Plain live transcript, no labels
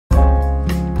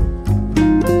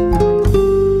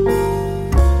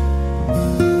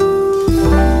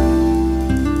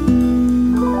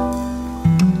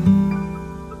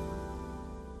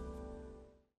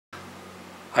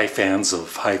fans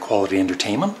of high quality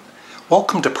entertainment.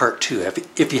 Welcome to part 2.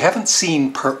 If you haven't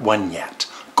seen part 1 yet,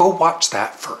 go watch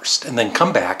that first and then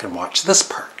come back and watch this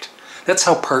part. That's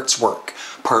how parts work.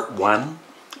 Part 1,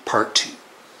 part 2.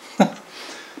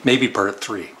 Maybe part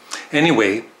 3.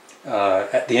 Anyway,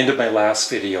 at the end of my last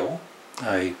video,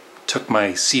 I took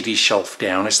my CD shelf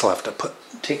down. I still have to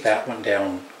take that one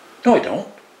down. No, I don't.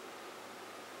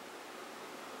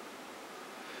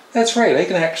 That's right,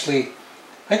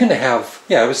 I'm going to have,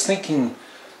 yeah, I was thinking,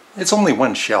 it's only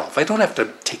one shelf. I don't have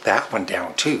to take that one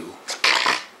down too.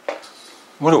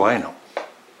 What do I know?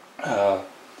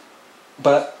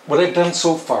 But what I've done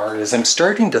so far is I'm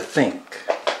starting to think,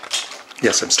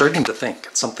 yes, I'm starting to think,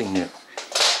 it's something new.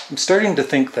 I'm starting to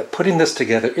think that putting this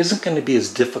together isn't going to be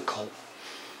as difficult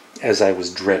as I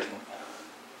was dreading.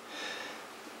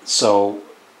 So,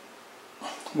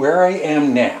 where I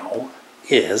am now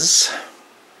is,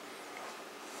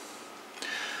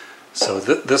 so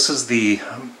this is the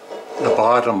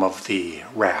bottom of the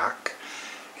rack,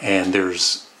 and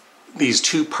there's these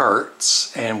two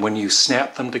parts, and when you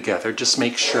snap them together, just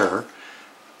make sure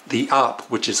the up,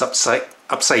 which is upside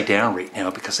down right now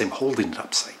because I'm holding it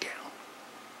upside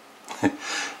down,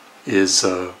 is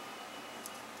in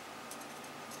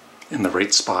the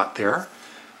right spot there.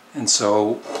 And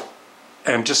so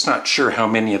I'm just not sure how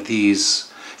many of these,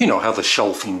 you know, how the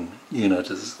shelving unit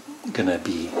is gonna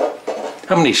be,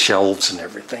 how many shelves and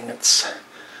everything.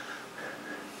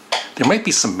 There might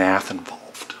be some math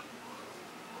involved.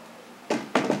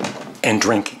 And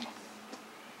drinking.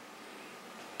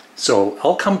 So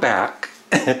I'll come back,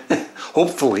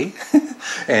 hopefully,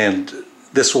 and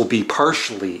this will be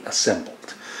partially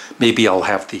assembled. Maybe I'll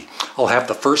have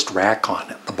the first rack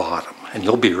on at the bottom, and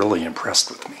you'll be really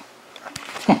impressed with me.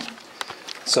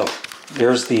 So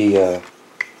there's the,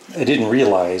 I didn't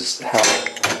realize how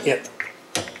it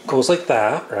goes like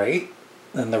that, right?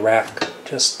 And the rack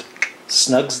just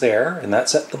snugs there, and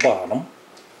that's at the bottom.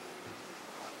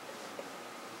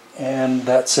 And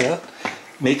that's it.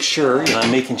 Make sure, you know, I'm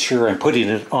making sure I'm putting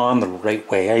it on the right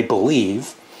way. I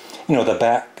believe, you know, the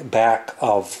back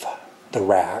of the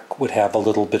rack would have a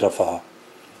little bit of a,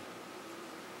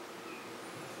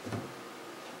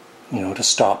 you know, to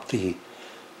stop the,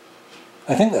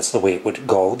 I think that's the way it would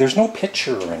go. There's no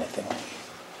picture or anything.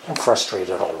 I'm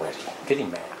frustrated already. I'm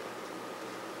getting mad.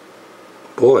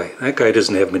 Boy, that guy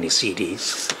doesn't have many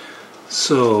CDs.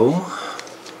 So,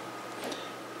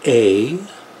 A,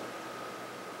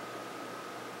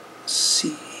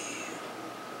 C,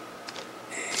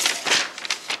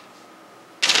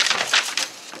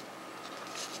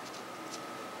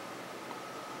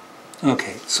 A.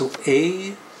 Okay, so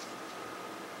A,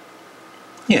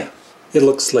 yeah, it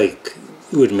looks like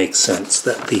it would make sense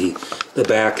that the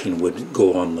backing would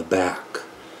go on the back.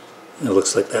 It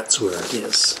looks like that's where it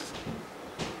is.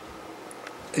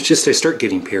 It's just I start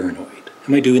getting paranoid.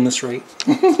 Am I doing this right?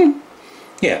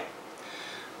 Yeah.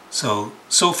 So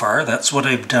far that's what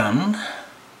I've done.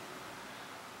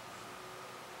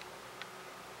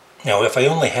 Now if I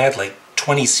only had like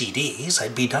 20 CDs,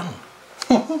 I'd be done.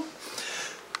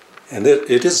 And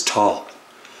it is tall.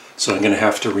 So I'm going to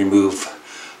have to remove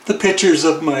the pictures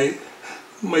of my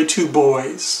two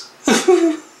boys.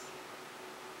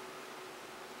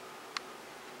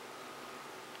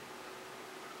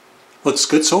 Looks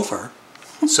good so far.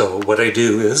 So what I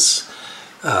do is,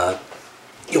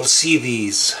 you'll see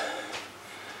these,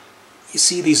 you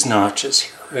see these notches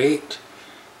here, right?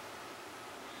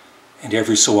 And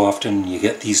every so often you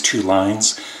get these two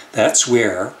lines. That's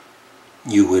where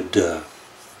you would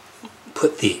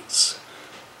put these.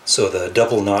 So the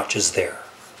double notch is there.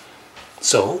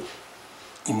 So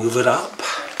you move it up.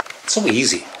 It's so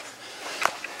easy.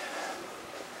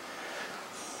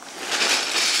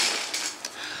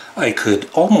 I could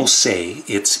almost say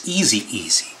it's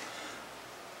easy.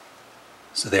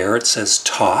 So there it says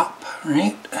top,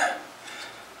 right?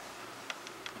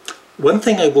 One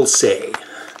thing I will say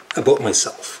about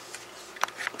myself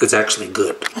that's actually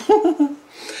good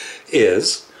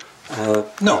is,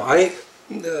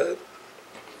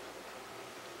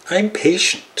 I'm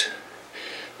patient.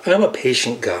 I'm a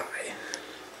patient guy.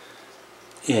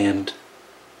 And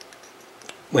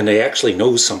when I actually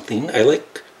know something, I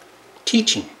like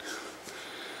teaching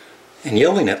and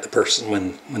yelling at the person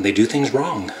when they do things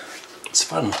wrong. It's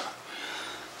fun.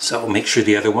 So make sure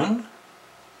the other one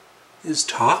is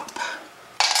top.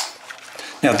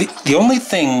 Now the only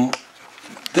thing,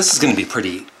 this is going to be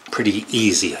pretty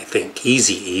easy, I think.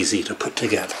 Easy to put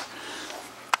together.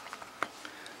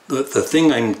 The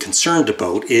thing I'm concerned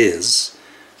about is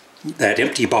that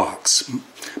empty box.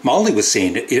 Molly was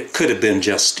saying it could have been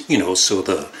just, you know, so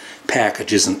the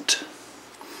package isn't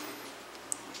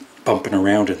bumping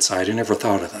around inside. I never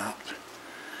thought of that.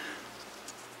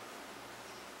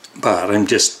 But I'm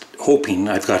just hoping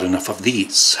I've got enough of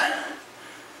these.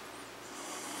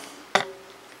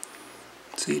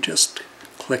 So you just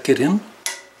click it in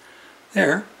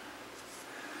there.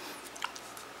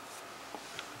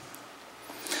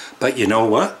 But you know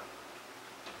what?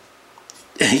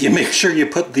 You make sure you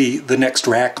put the next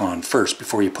rack on first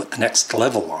before you put the next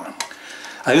level on.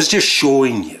 I was just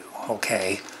showing you,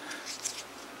 okay,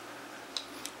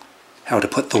 how to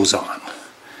put those on.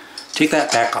 Take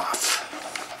that back off.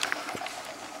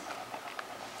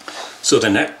 So the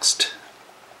next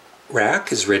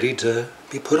rack is ready to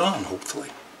be put on, hopefully.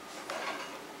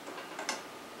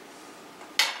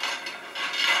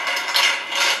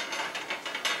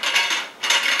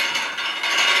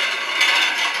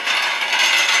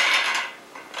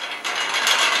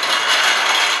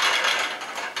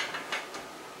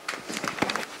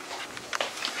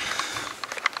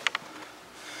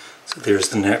 So there's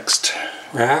the next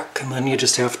rack, and then you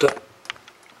just have to,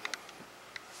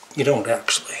 you don't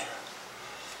actually.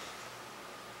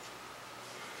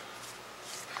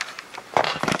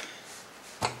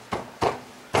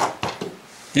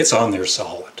 It's on there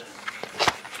solid.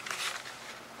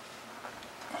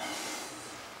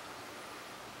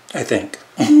 I think.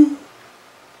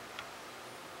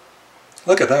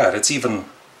 Look at that, it's even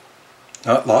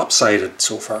not lopsided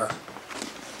so far.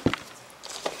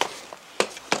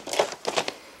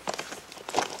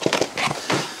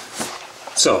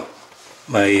 So,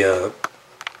 the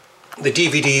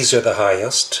DVDs are the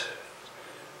highest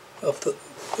of the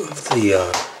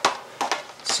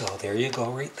so there you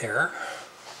go right there.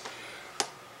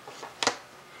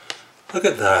 Look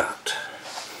at that.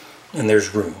 And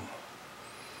there's room.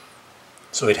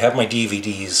 So I'd have my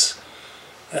DVDs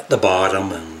at the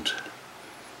bottom, and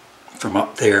from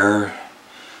up there,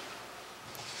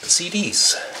 the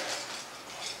CDs.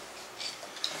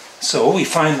 So we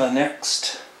find the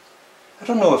next, I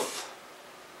don't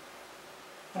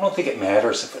think it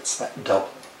matters if it's that double,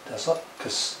 does it?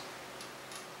 Because,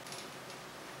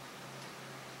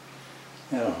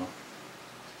 you know,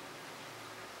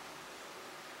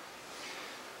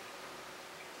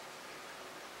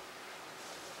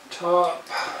 top.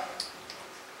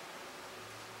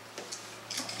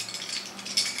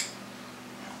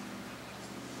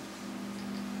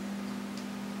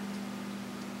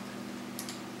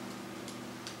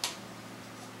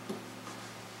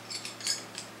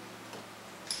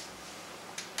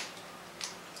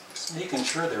 Just making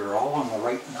sure they're all on the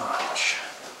right notch.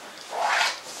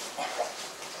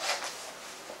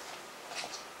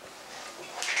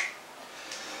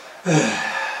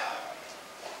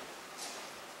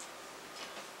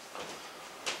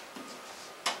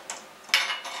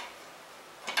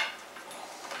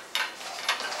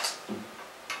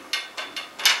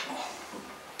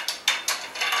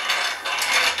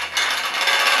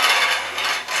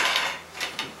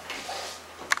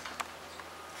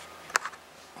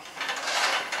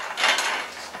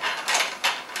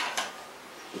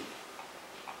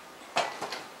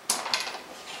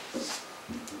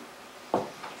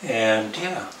 And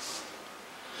yeah,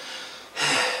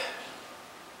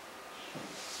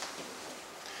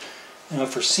 now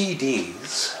for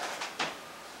CDs,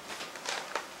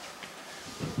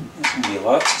 there's going to be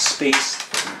lots of space.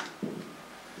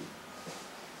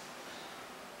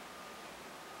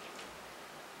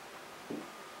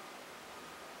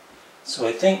 So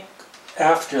I think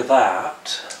after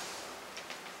that,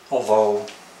 although,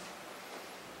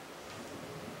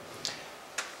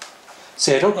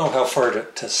 see, I don't know how far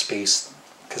to space them,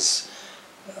 because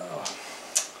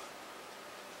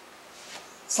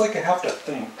it's like I have to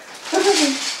think.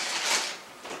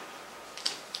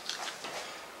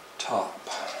 Top.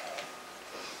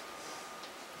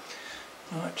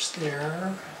 Notch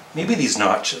there. Maybe these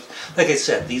notches, like I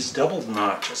said, these doubled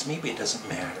notches, maybe it doesn't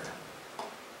matter.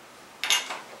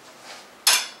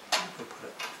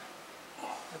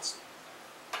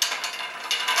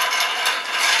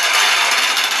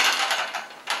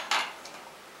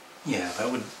 Yeah,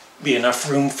 that would be enough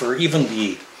room for even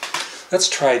the, let's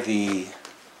try the,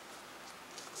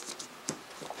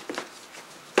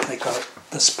 I got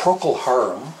this Procol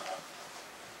Harum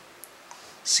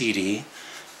CD.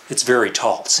 It's very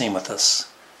tall, same with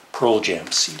this Pearl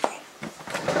Jam CD.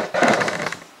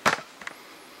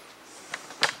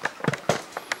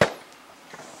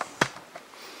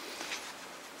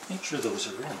 Make sure those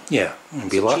are in. Yeah, there'll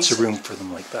be lots of room for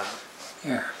them like that.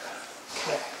 There.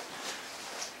 Okay.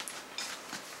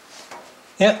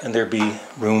 Yeah, and there'd be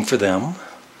room for them.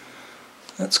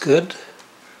 That's good.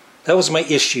 That was my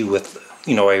issue with,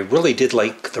 you know, I really did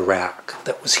like the rack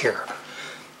that was here.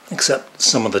 except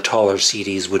some of the taller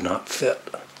CDs would not fit.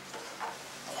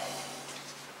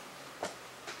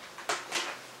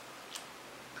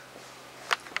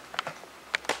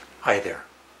 Hi there,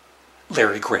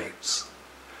 Larry Graves,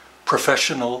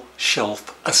 professional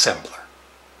shelf assembler.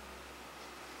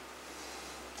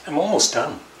 I'm almost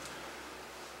done.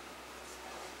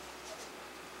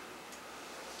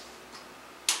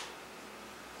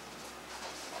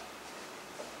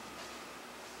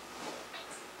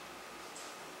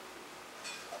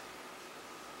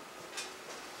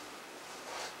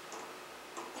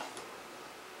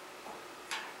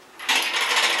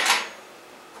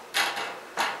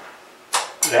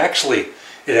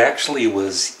 It actually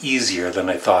was easier than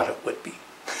I thought it would be.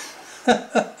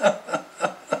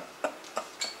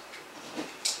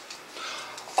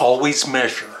 Always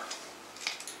measure.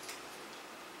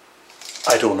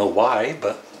 I don't know why,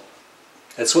 but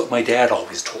that's what my dad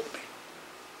always told me.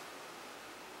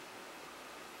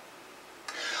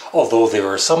 Although there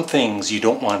are some things you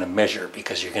don't want to measure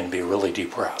because you're going to be really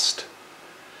depressed.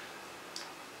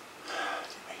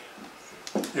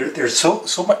 There's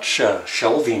so much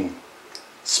shelving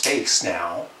space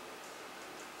now.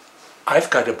 I've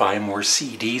got to buy more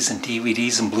CDs and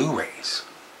DVDs and Blu-rays.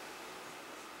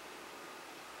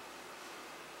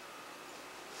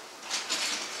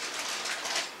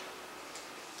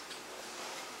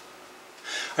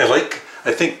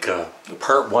 I think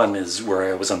part one is where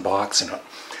I was unboxing it.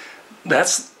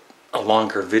 That's a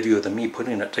longer video than me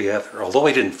putting it together, although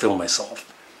I didn't film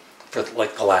myself for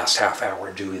like the last half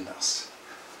hour doing this,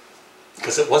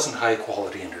 because it wasn't high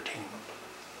quality entertainment.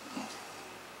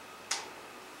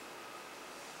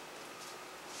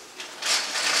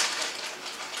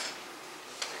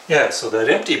 Yeah, so that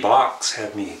empty box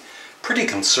had me pretty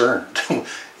concerned.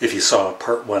 If you saw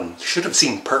part one, you should have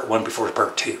seen part one before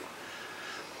part two.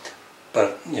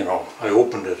 But, you know, I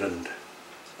opened it and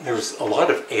there's a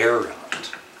lot of air in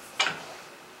it.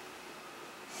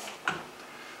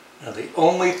 Now the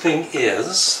only thing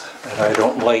is, that I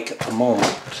don't like at the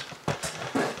moment,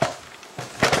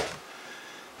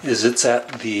 is it's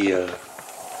at the,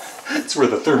 it's where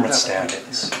the thermostat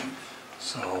is.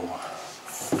 So,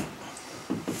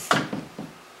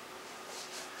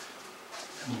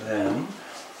 and then,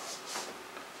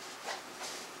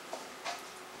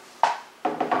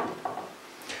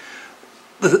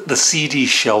 the CD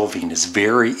shelving is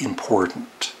very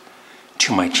important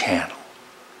to my channel.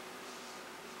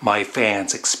 My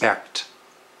fans expect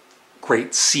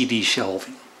great CD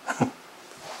shelving.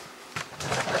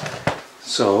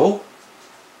 So,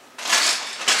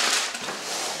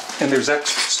 and there's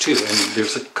extras too, and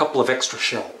there's a couple of extra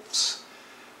shelves.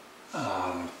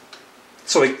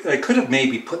 So I could have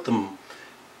maybe put them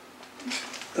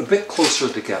a bit closer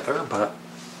together, but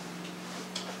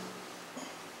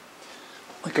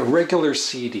like a regular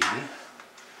CD,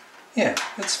 yeah,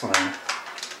 it's fine.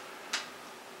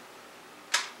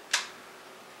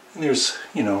 And there's,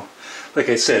 you know, like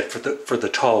I said, for the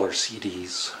taller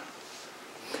CDs,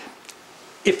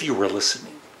 if you were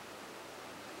listening,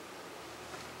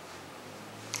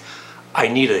 I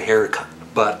need a haircut,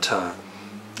 but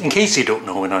in case you don't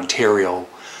know, in Ontario,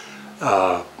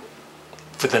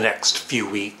 for the next few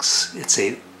weeks, it's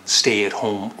a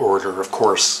stay-at-home order, of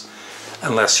course,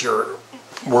 unless you're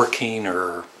working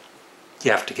or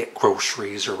you have to get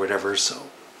groceries or whatever. So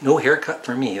no haircut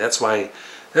for me. That's why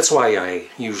I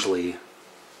usually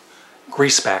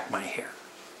grease back my hair.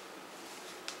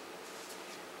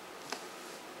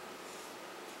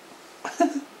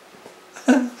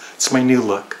 It's my new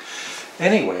look.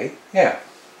 Anyway, yeah.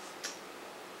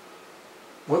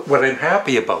 What I'm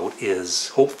happy about is,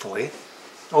 hopefully,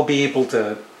 I'll be able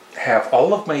to have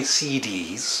all of my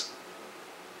CDs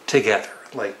together.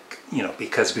 Like, you know,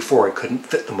 because before I couldn't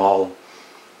fit them all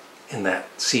in that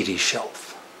CD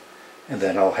shelf. And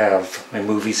then I'll have my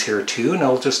movies here too, and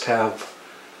I'll just have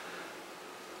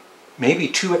maybe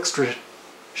 2 extra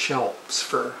shelves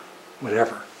for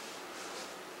whatever.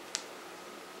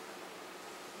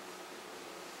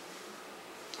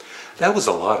 That was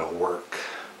a lot of work.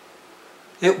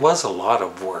 It was a lot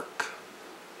of work.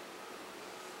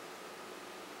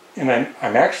 And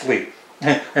I'm actually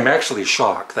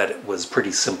shocked that it was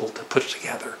pretty simple to put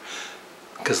together.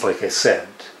 Because like I said,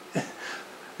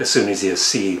 as soon as you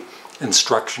see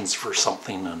instructions for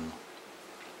something, and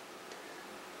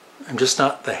I'm just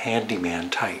not the handyman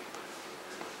type.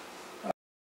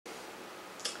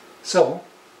 So,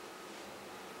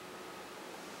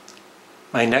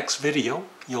 my next video,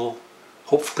 you'll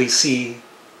hopefully see,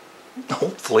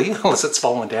 hopefully, unless it's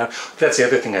falling down. That's the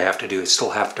other thing I have to do, I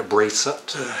still have to brace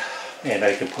it, and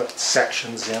I can put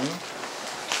sections in.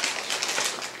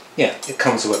 Yeah, it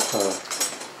comes with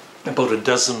about a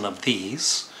dozen of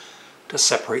these to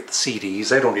separate the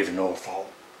CDs. I don't even know if I'll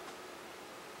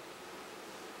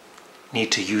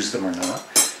need to use them or not.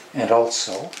 And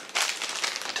also,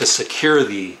 to secure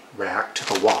the rack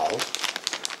to the wall,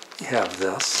 you have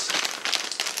this.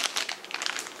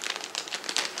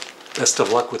 Best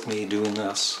of luck with me doing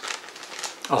this.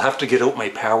 I'll have to get out my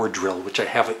power drill, which I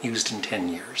haven't used in 10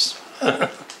 years.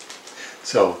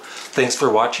 So, thanks for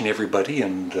watching, everybody,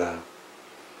 and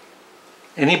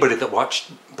anybody that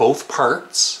watched both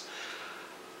parts,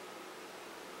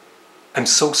 I'm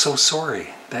so sorry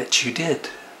that you did.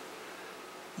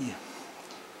 Yeah.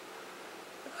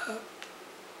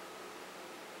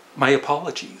 My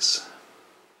apologies.